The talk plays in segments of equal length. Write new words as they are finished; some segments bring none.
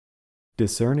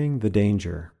Discerning the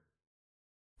Danger.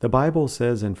 The Bible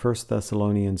says in 1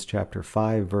 Thessalonians chapter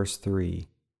 5, verse 3,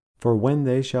 "For when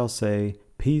they shall say,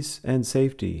 Peace and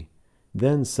safety,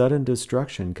 then sudden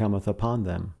destruction cometh upon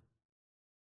them."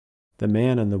 The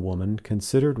man and the woman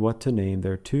considered what to name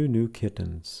their two new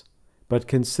kittens, but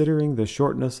considering the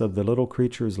shortness of the little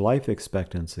creature's life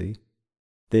expectancy,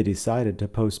 they decided to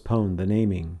postpone the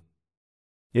naming.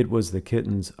 It was the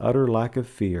kitten's utter lack of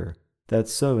fear that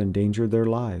so endangered their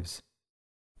lives.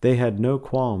 They had no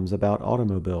qualms about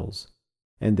automobiles,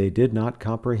 and they did not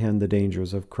comprehend the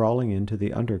dangers of crawling into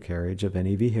the undercarriage of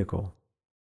any vehicle.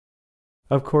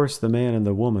 Of course, the man and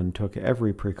the woman took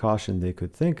every precaution they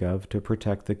could think of to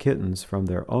protect the kittens from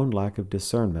their own lack of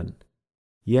discernment,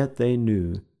 yet they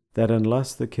knew that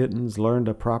unless the kittens learned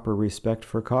a proper respect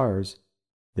for cars,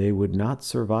 they would not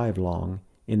survive long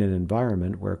in an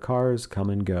environment where cars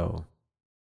come and go.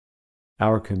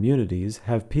 Our communities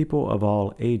have people of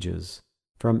all ages,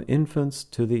 from infants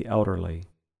to the elderly.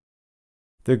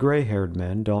 The gray-haired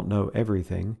men don't know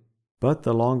everything, but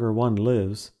the longer one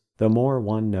lives, the more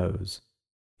one knows,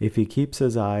 if he keeps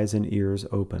his eyes and ears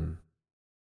open.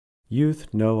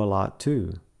 Youth know a lot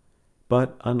too,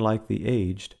 but unlike the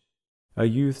aged, a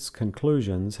youth's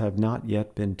conclusions have not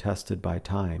yet been tested by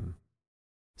time.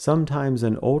 Sometimes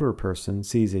an older person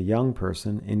sees a young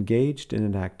person engaged in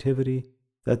an activity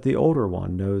that the older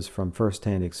one knows from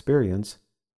first-hand experience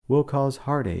will cause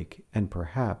heartache and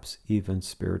perhaps even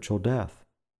spiritual death.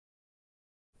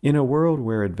 In a world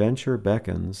where adventure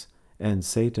beckons and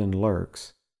Satan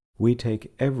lurks, we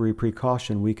take every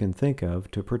precaution we can think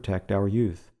of to protect our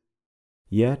youth.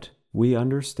 Yet we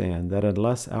understand that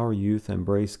unless our youth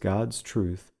embrace God's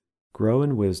truth, grow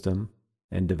in wisdom,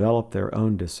 and develop their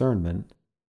own discernment,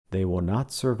 they will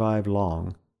not survive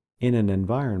long in an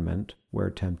environment where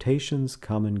temptations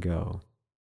come and go.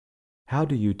 How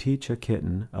do you teach a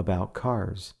kitten about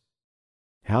cars?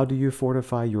 How do you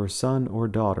fortify your son or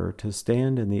daughter to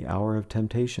stand in the hour of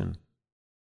temptation?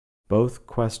 Both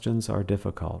questions are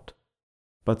difficult,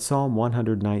 but Psalm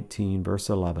 119, verse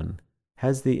 11,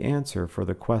 has the answer for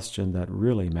the question that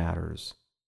really matters.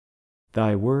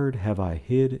 "Thy word have I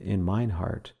hid in mine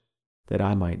heart, that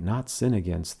I might not sin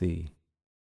against thee."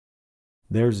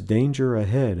 "There's danger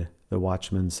ahead," the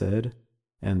watchman said,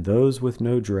 "and those with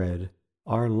no dread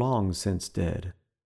are long since dead."